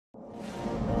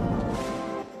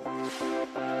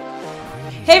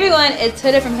Hey everyone, it's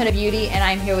Huda from Huda Beauty, and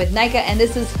I'm here with Nika, and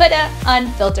this is Huda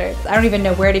Unfiltered. I don't even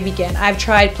know where to begin. I've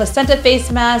tried placenta face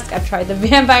mask, I've tried the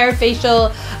vampire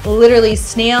facial, literally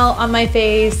snail on my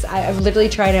face. I've literally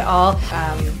tried it all.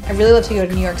 I really love to go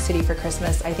to New York City for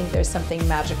Christmas. I think there's something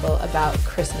magical about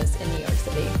Christmas in New York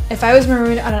City. If I was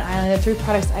marooned on an island, the 3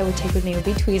 products I would take with me would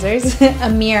be tweezers,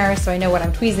 a mirror so I know what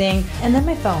I'm tweezing, and then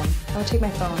my phone. I would take my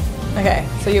phone. Okay,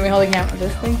 so you're holding out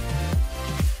this thing?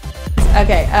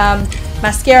 Okay,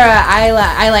 mascara,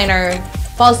 eyeliner,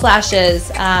 false lashes,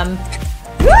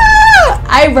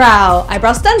 eyebrow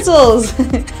stencils.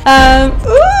 Ooh,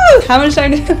 how much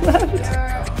time do you have left?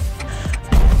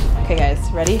 Okay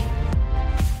guys, ready?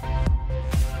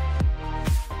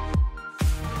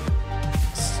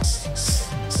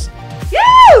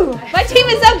 Woo! My team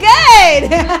is so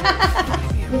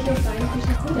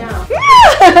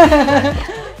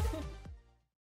good!